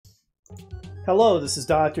Hello, this is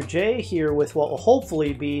Dr. J here with what will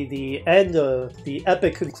hopefully be the end of the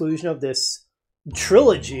epic conclusion of this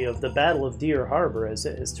trilogy of the Battle of Deer Harbor, as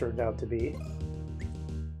it has turned out to be.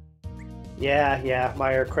 Yeah,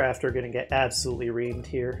 my aircraft are going to get absolutely reamed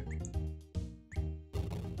here.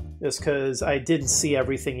 Just because I didn't see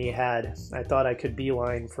everything he had. I thought I could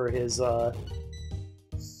beeline for his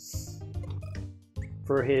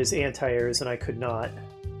anti-airs, and I could not.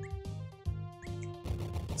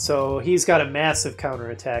 So he's got a massive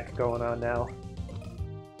counterattack going on now.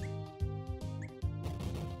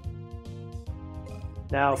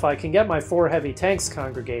 Now, if I can get my 4 heavy tanks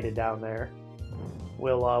congregated down there,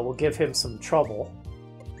 we'll give him some trouble.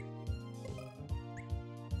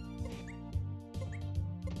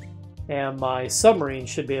 And my submarine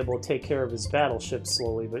should be able to take care of his battleship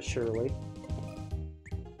slowly but surely.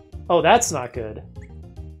 Oh, that's not good.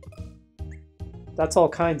 That's all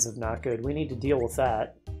kinds of not good. We need to deal with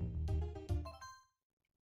that.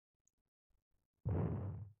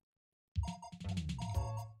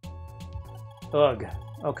 Ugh.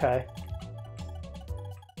 Okay.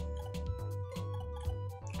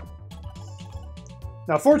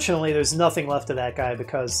 Now, fortunately, there's nothing left of that guy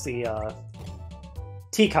because the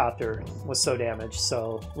T-copter was so damaged,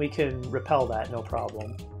 so we can repel that, no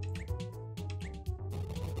problem.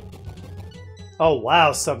 Oh,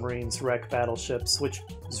 wow, submarines wreck battleships, which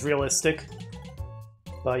is realistic.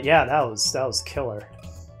 But yeah, that was killer.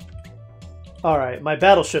 Alright, my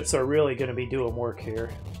battleships are really going to be doing work here.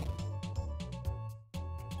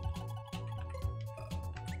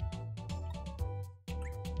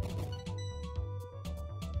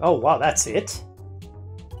 Oh, wow, that's it?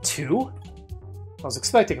 2? I was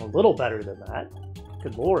expecting a little better than that.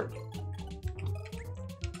 Good lord.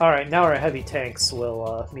 Alright, now our heavy tanks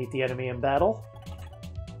will meet the enemy in battle.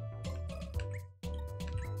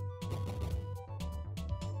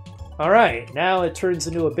 Alright, now it turns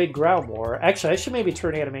into a big ground war. Actually, I should maybe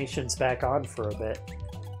turn animations back on for a bit.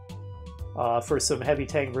 For some heavy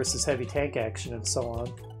tank versus heavy tank action and so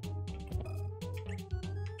on.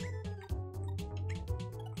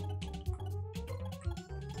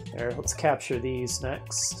 There, let's capture these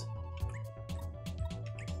next.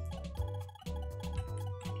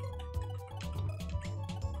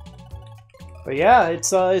 But yeah, it's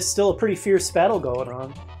still a pretty fierce battle going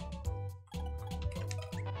on.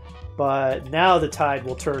 But now the tide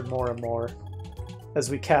will turn more and more as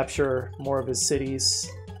we capture more of his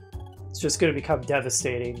cities. It's just going to become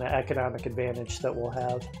devastating, the economic advantage that we'll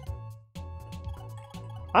have.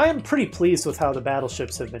 I am pretty pleased with how the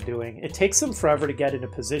battleships have been doing. It takes them forever to get into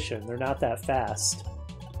position. They're not that fast.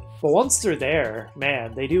 But once they're there,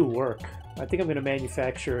 man, they do work. I think I'm going to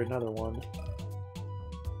manufacture another one.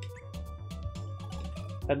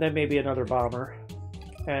 And then maybe another bomber.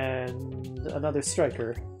 And another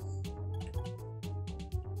striker.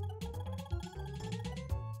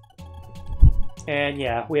 And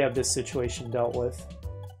yeah, we have this situation dealt with.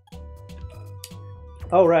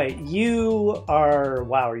 Oh, right. You are...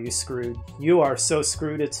 Wow, are you screwed? You are so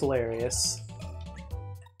screwed, it's hilarious.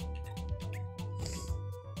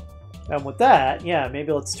 And with that, yeah,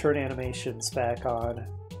 maybe let's turn animations back on.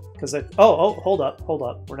 Because I... Oh, hold up.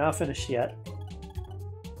 We're not finished yet.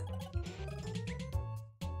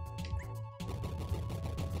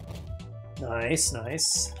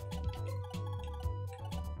 Nice.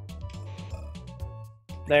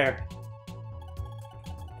 There.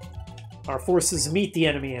 Our forces meet the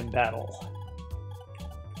enemy in battle.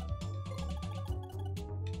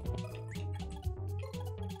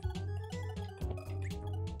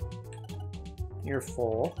 You're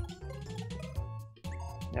full.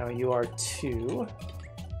 Now you are 2.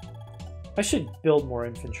 I should build more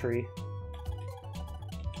infantry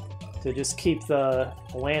to just keep the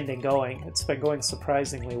landing going. It's been going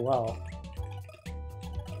surprisingly well.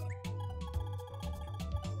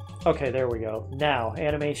 Okay, there we go. Now,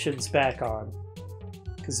 animation's back on.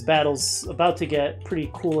 Because the battle's about to get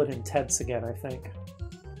pretty cool and intense again, I think.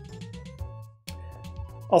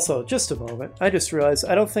 Also, just a moment. I just realized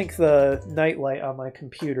I don't think the nightlight on my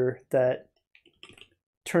computer that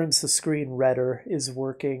turns the screen redder is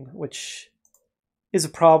working, which is a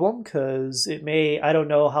problem, because it may... I don't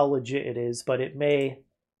know how legit it is, but it may...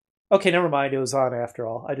 Okay, never mind. It was on after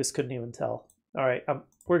all. I just couldn't even tell. Alright,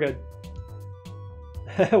 we're good.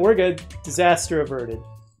 We're good. Disaster averted.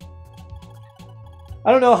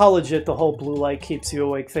 I don't know how legit the whole blue light keeps you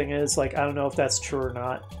awake thing is. Like, I don't know if that's true or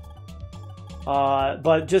not.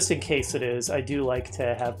 But just in case it is, I do like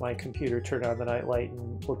to have my computer turn on the night light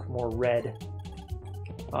and look more red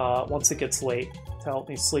once it gets late to help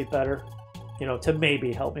me sleep better. You know, to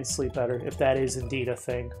maybe help me sleep better, if that is indeed a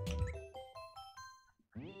thing.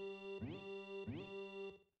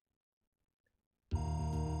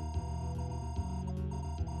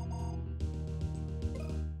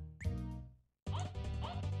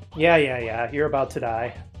 Yeah. You're about to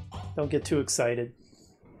die. Don't get too excited.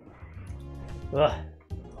 Ugh.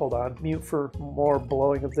 Hold on. Mute for more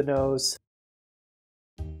blowing of the nose.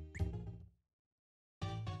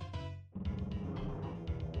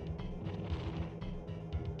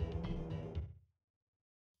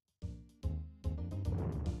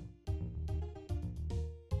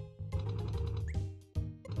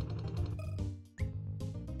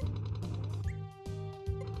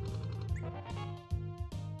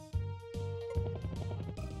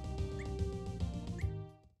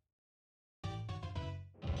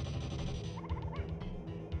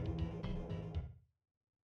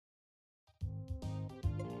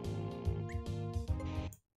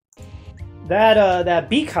 That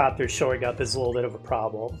beacopter showing up is a little bit of a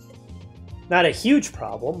problem. Not a huge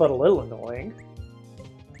problem, but a little annoying.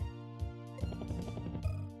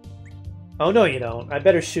 Oh no you don't. I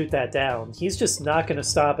better shoot that down. He's just not going to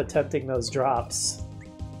stop attempting those drops.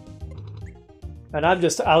 And I'm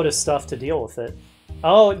just out of stuff to deal with it.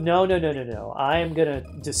 Oh, no. I am going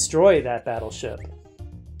to destroy that battleship.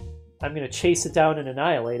 I'm going to chase it down and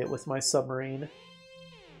annihilate it with my submarine.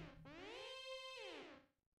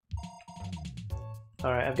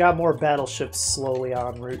 Alright, I've got more battleships slowly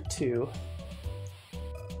en route too.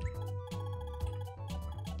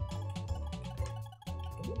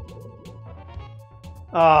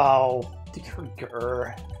 Oh,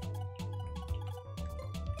 grr.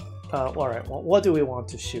 Alright, well, what do we want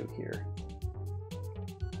to shoot here?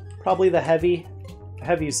 Probably the heavy. The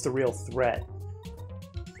heavy is the real threat.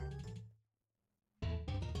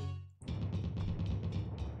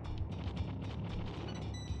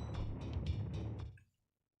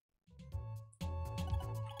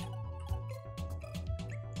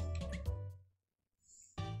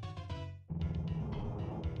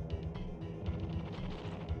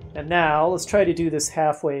 And now, let's try to do this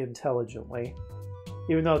halfway intelligently.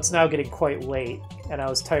 Even though it's now getting quite late, and I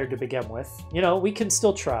was tired to begin with. You know, we can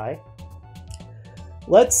still try.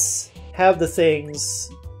 Let's have the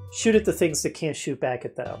things... shoot at the things that can't shoot back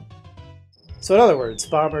at them. So in other words,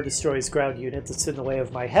 bomber destroys ground unit that's in the way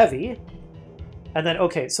of my heavy. And then,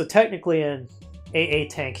 okay, so technically an AA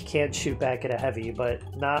tank can shoot back at a heavy,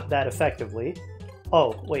 but not that effectively.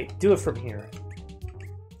 Oh, wait, do it from here.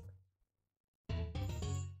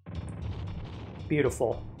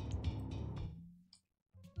 Beautiful.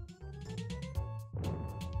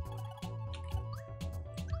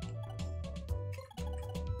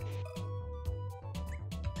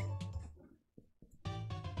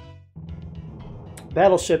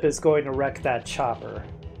 Battleship is going to wreck that chopper.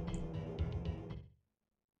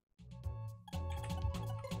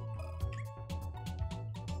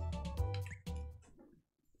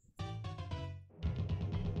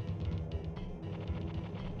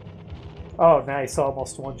 Oh, nice.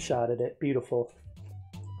 Almost one-shotted it. Beautiful.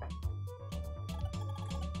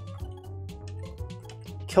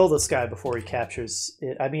 Kill this guy before he captures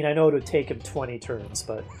it. I mean, I know it would take him 20 turns,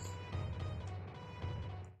 but...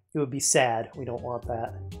 it would be sad. We don't want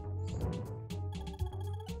that.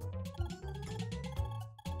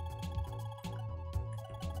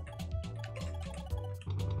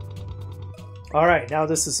 Alright, now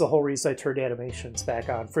this is the whole reason I turned animations back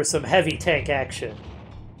on. For some heavy tank action.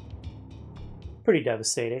 Pretty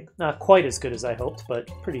devastating. Not quite as good as I hoped, but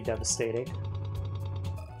pretty devastating.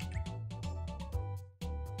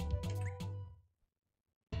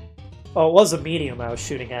 Oh, it was a medium I was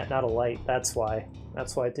shooting at, not a light. That's why.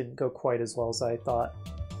 That's why it didn't go quite as well as I thought.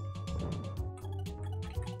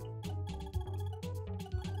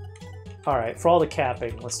 Alright, for all the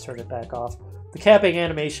capping, let's turn it back off. The capping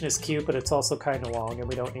animation is cute, but it's also kind of long, and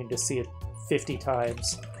we don't need to see it 50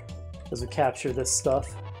 times as we capture this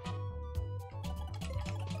stuff.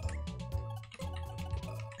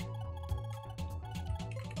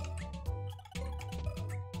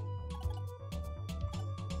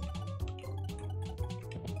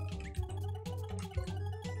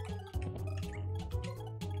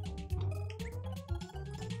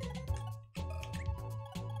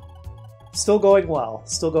 Still going well.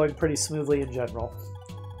 Still going pretty smoothly in general.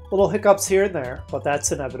 Little hiccups here and there, but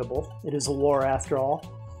that's inevitable. It is a war after all.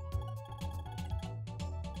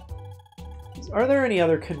 Are there any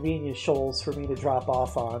other convenient shoals for me to drop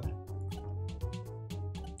off on?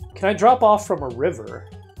 Can I drop off from a river?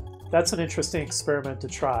 That's an interesting experiment to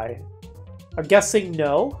try. I'm guessing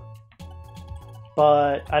no,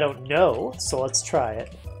 but I don't know, so let's try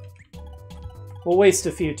it. We'll waste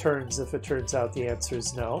a few turns if it turns out the answer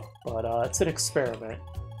is no, but it's an experiment.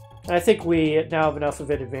 And I think we now have enough of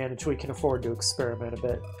an advantage we can afford to experiment a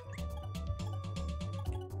bit.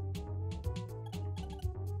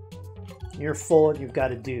 You're full and you've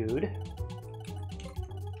got a dude.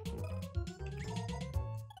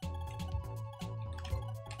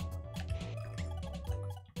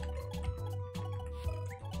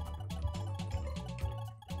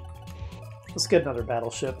 Let's get another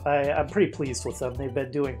battleship. I'm pretty pleased with them. They've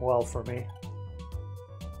been doing well for me.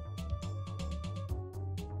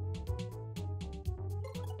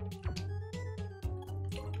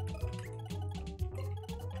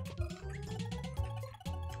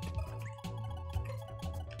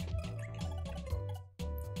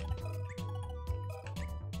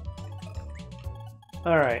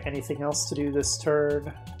 Alright, anything else to do this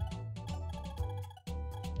turn?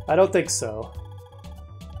 I don't think so.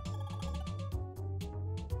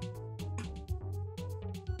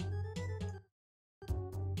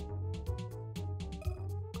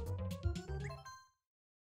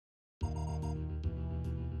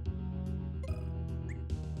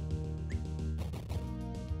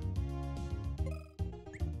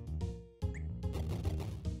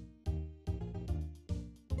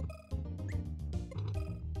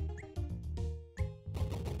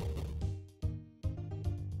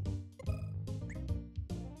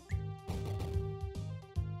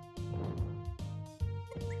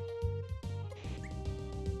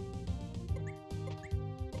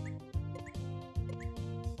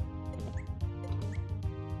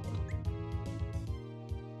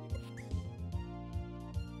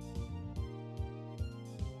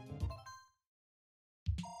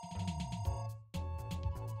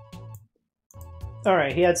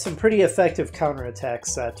 Alright, he had some pretty effective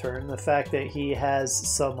counterattacks that turn. The fact that he has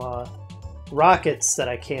some rockets that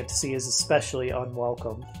I can't see is especially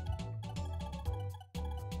unwelcome.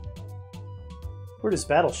 Where does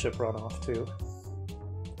Battleship run off to?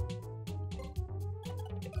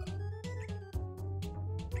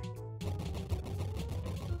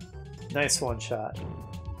 Nice one shot.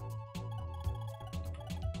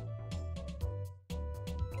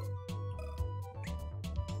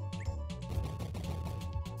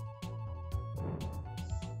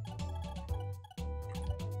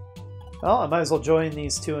 Well, I might as well join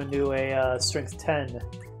these two and do a strength 10.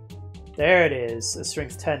 There it is, a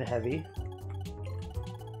strength 10 heavy.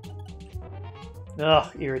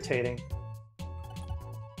 Ugh, irritating.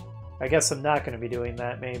 I guess I'm not going to be doing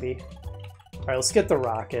that, maybe. Alright, let's get the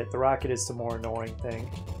rocket. The rocket is the more annoying thing.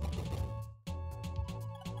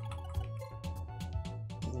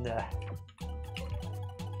 Nah.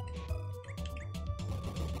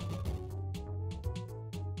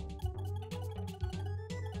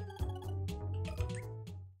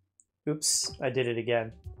 Oops, I did it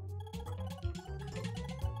again.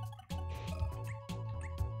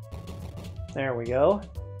 There we go.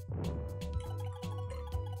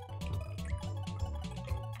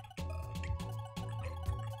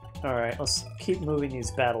 Alright, let's keep moving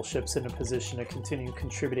these battleships into position to continue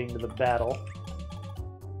contributing to the battle.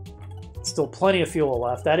 Still plenty of fuel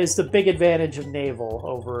left. That is the big advantage of naval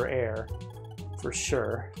over air, for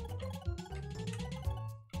sure.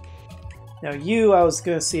 Now you, I was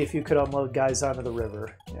going to see if you could unload guys onto the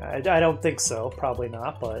river. I don't think so. Probably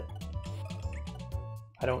not, but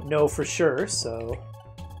I don't know for sure, so...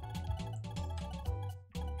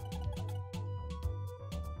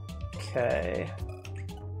 Okay.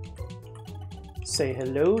 Say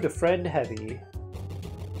hello to friend Heavy.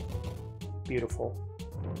 Beautiful.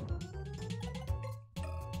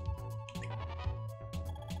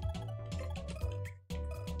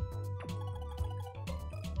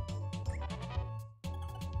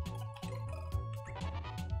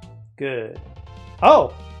 Good.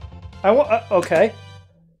 Oh! Okay.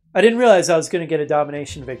 I didn't realize I was going to get a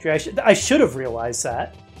domination victory. I should have realized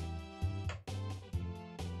that.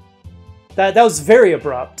 That was very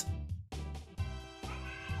abrupt.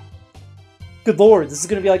 Good lord, this is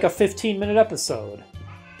going to be like a 15-minute episode.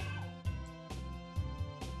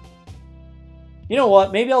 You know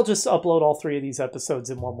what? Maybe I'll just upload all 3 of these episodes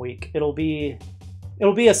in 1 week. It'll be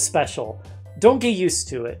a special. Don't get used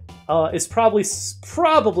to it. It's probably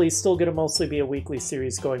still going to mostly be a weekly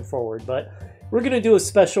series going forward, but we're going to do a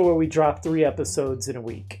special where we drop 3 episodes in a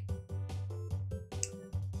week.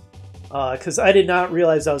 Because I did not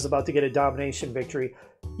realize I was about to get a domination victory.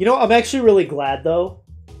 You know, I'm actually really glad, though,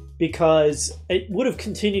 because it would have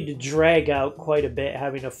continued to drag out quite a bit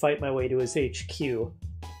having to fight my way to his HQ.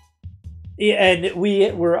 And we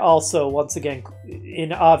were also, once again,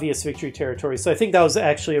 in obvious victory territory, so I think that was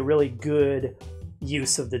actually a really good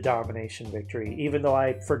use of the domination victory, even though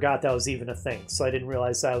I forgot that was even a thing, so I didn't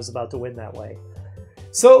realize I was about to win that way.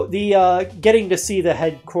 So the getting to see the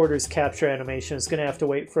headquarters capture animation is going to have to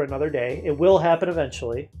wait for another day. It will happen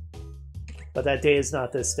eventually, but that day is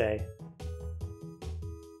not this day.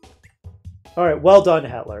 Alright, well done,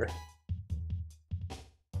 Hetler.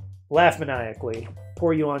 Laugh maniacally.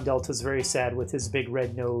 Poor Yuan Delta's very sad with his big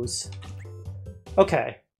red nose.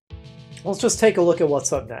 Okay, let's just take a look at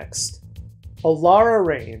what's up next. Alara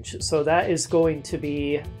range. So that is going to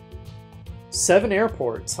be 7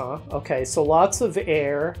 airports, huh? Okay, so lots of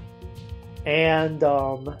air and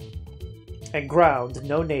ground,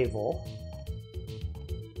 no naval.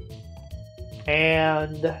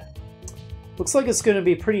 And looks like it's going to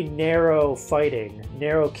be pretty narrow fighting,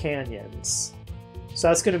 narrow canyons. So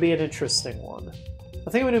that's going to be an interesting one. I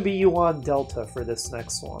think I'm going to be Yuan Delta for this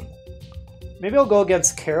next one. Maybe I'll go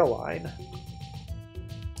against Caroline,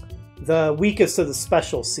 the weakest of the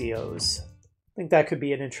special COs. I think that could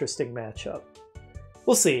be an interesting matchup.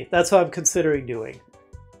 We'll see. That's what I'm considering doing.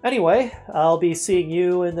 Anyway, I'll be seeing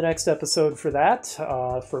you in the next episode for that.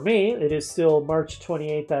 For me, it is still March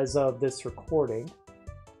 28th as of this recording.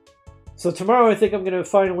 So tomorrow I think I'm going to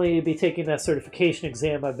finally be taking that certification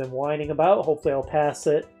exam I've been whining about. Hopefully I'll pass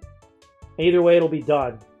it. Either way, it'll be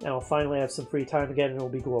done. And I'll finally have some free time again and it'll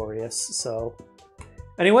be glorious. So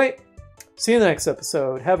anyway, see you in the next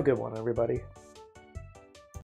episode. Have a good one, everybody.